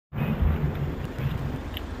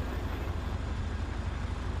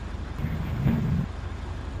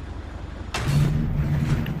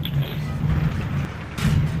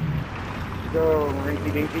little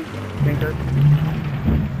rinky dinky thinker.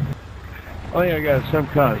 I think I got some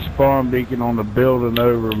kind of spawn beacon on the building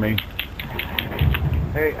over me.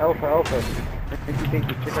 Hey, Alpha. Rinky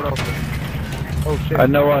dinky, check it out. Oh shit. I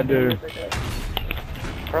know I do.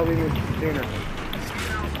 Probably need to see her.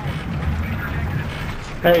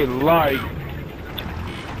 Hey, Light.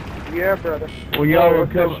 Yeah, brother. When y'all were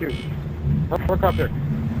coming. Helicopter.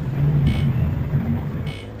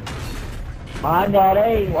 Mine got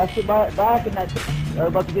A. Watch your back and that. They're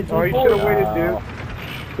about to get to Oh, you should have waited, dude.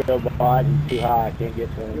 Go bot. He's too high. I can't get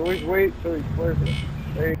to him. You always wait till he flares it.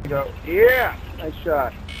 There you go. Yeah! Nice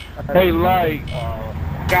shot. Hey, Light.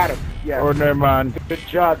 Got him. Yeah. Or never mind. Good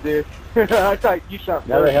job, dude. I thought you shot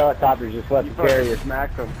Another first. helicopter just left You the carrier.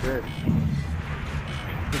 smacked him. Good.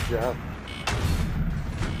 Good job.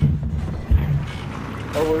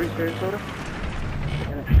 Oh, what were you saying, Soda?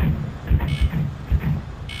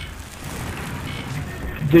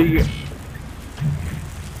 Do you?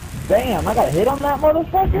 Damn, I got hit on that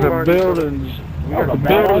motherfucker? The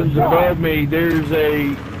buildings above me, there's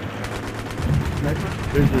a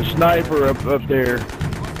sniper up there.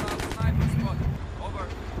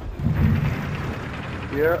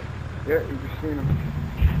 Yeah, you just seen him.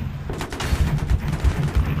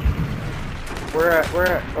 Where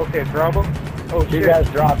at? Okay, Bravo. Oh, shit. You guys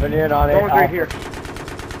dropping in on it. Someone's right here.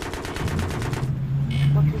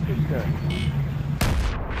 What the fuck is this guy?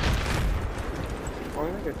 Oh, I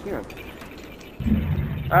think I see him.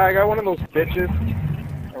 I got one of those bitches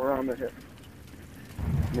around the hip.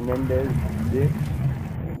 Menendez dick.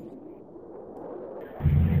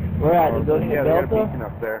 Where at? The building yeah, of they got a Delta? beacon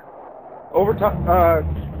up there. Over top,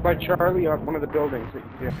 by Charlie on one of the buildings.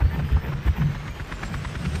 Yeah.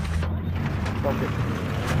 Okay.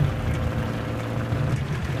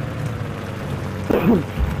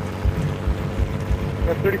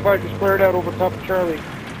 That 35 just flared out over top of Charlie.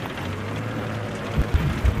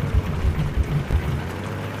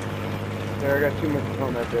 There, I got 2 minutes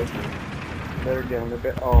on that bitch. Better get him a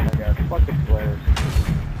bit. Oh my god, fucking flares.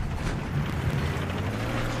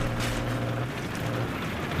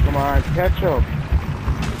 Come on, catch him.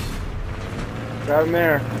 Got him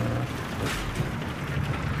there.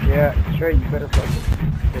 Yeah, straight, you better fucking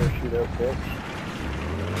parachute out, bitch.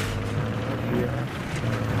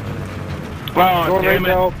 Oh, Go right damn to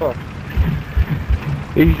it. Alpha.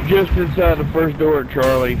 He's just inside the first door at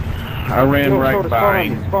Charlie. I ran right by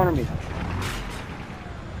him. Spawn on me.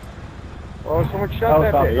 Oh, someone shot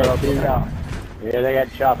that bitch. Yeah, they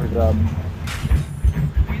got choppers up.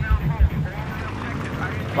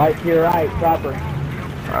 Right to your right, chopper.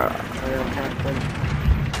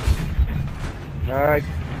 Alright,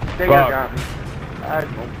 stay here, got me. I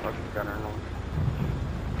don't fucking gunner no.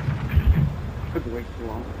 Could be way too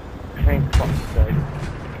long. Tank fucking died.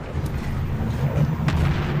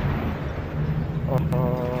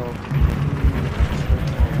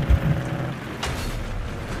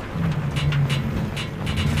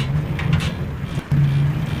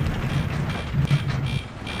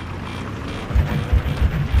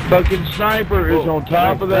 Fucking sniper is on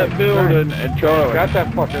top of that building at Charlie. Got that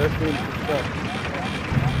fucker. That's me. Stuff.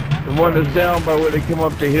 The one that's down by where they come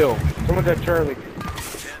up the hill. Someone's at Charlie.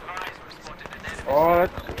 Oh,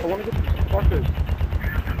 that's... I want to get these fuckers.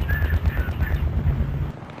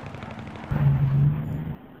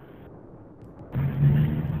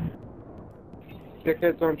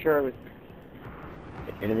 Dickhead's on Charlie.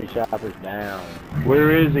 Enemy chopper's down.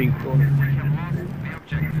 Where is he?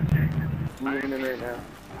 Moving in right now.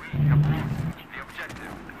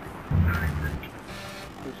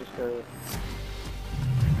 He's just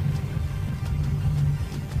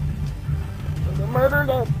murdered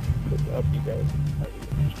us! Up you guys.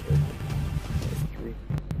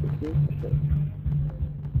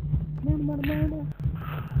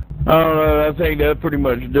 I don't know, I think that pretty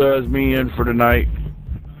much does me in for tonight.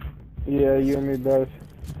 Yeah, you and me both.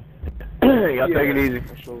 Y'all take it easy.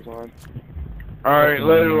 The show's on. Alright,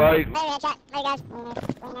 later, Light. Hey guys.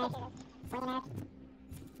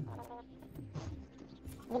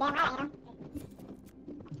 You damn right, you know.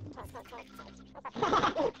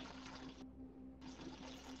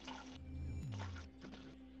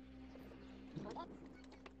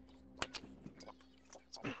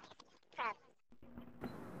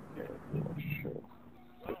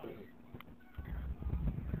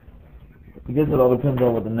 I guess it all depends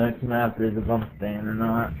on what the next map is, if I'm staying or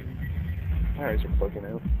not. Alright, you're fucking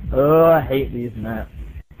out. Oh, I hate these maps.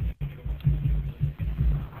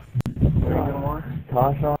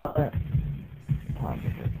 Tosh on it. Oh,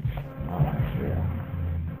 yeah.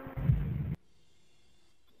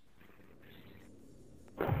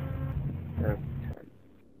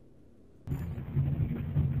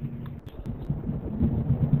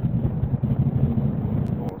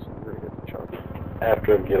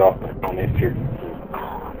 after I get off on this here.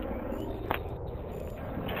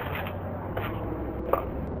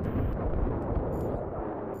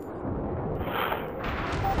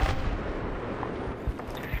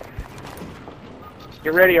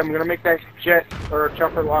 Get ready, I'm gonna make that jet or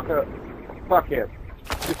chopper lock up. Fuck him.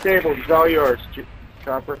 Disabled, he's all yours,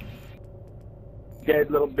 chopper. Dead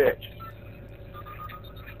little bitch.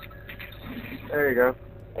 There you go.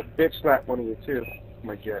 A bitch slapped one of you too,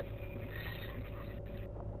 my jet.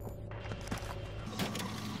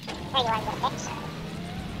 There you are, you little bitch.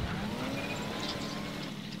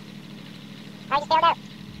 How you still there?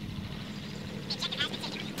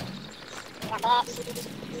 You little bitch.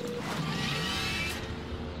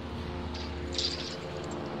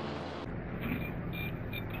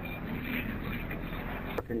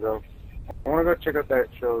 Go. I want to go check out that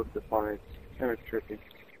show, Defiance. Kind of trippy.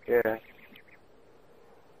 Yeah.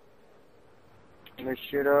 Turn this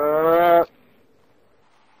shit up.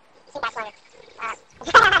 See that one.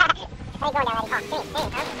 How you going there, Eddie? Oh, hey,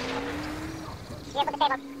 huh? You able to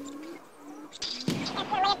table? That's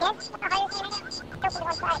the way it is. How are you doing it? Don't see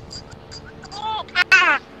one side.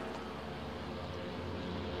 Ah!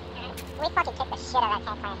 We fucking kicked the shit out of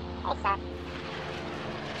that tank plant. They suck.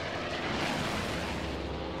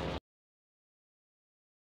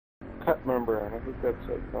 Cut membrane. I think that's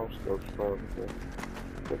like no scope slow.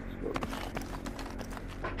 That's scope.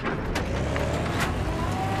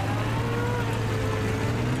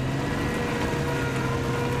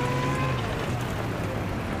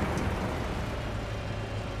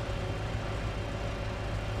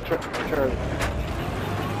 Charlie.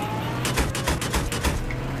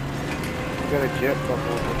 You got a jet up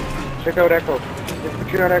over. Check out Echo. Just put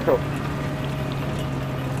you on Echo.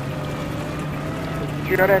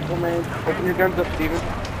 Shoot out Echo, man. Open your guns up, Steven.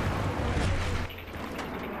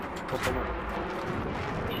 Open up.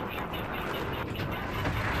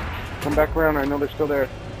 Come back around, I know they're still there.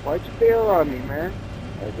 Why'd you bail on me, man?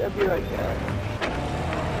 I'd be like that.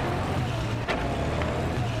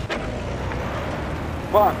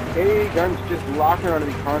 Fuck, AA guns just locking onto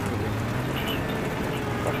me constantly.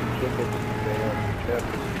 Fucking kick it.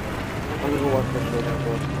 I'm gonna go watch that show now,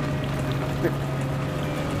 bro.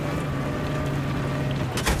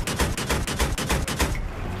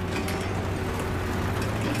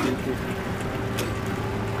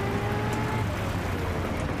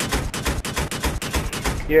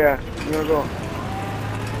 Yeah, I'm gonna go.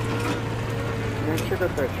 I'm gonna check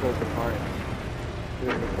out that show, Defiance. See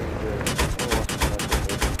if it's any good. I wanna watch that.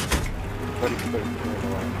 Buddy plays it a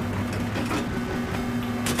lot.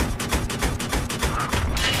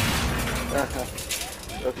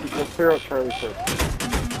 Let's clear out Charlie first.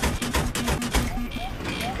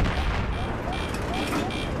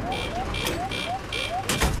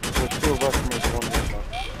 There's two of us and there's one right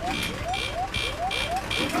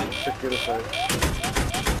now. Check the other side.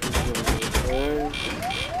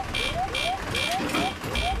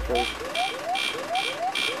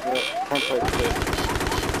 Yeah, front side safe.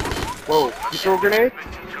 Whoa, you throw a grenade?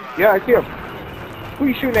 Yeah, I see him. Who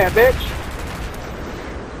you shooting at, bitch?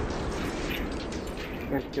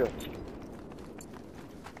 Nice kill.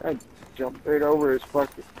 I jumped right over his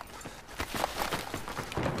bucket.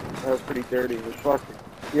 That was pretty dirty, his bucket.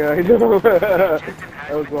 Yeah, I know. That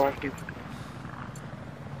was lucky.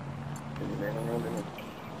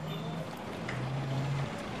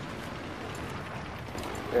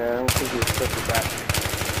 Yeah, I don't think he expected that.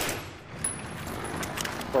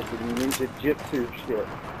 Fucking ninja jitsu shit.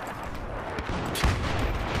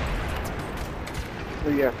 Oh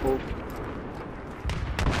yeah, fool.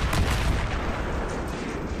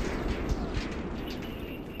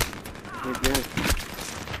 You're dead.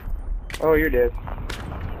 Oh, you're dead.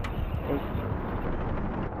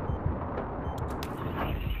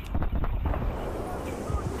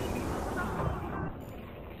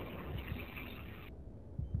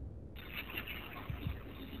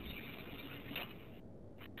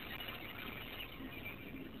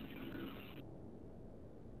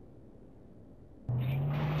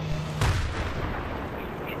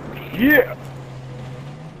 Yeah!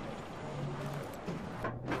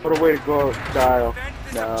 What a way to go out in style.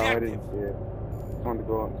 No, I didn't see it. I wanted to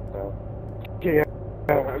go out in style. Okay, yeah,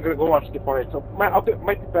 I'm gonna go watch the party. So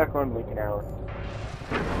might be back on in like an hour.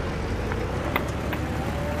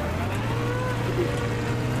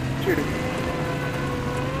 Cheers.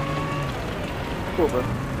 Cool, bro.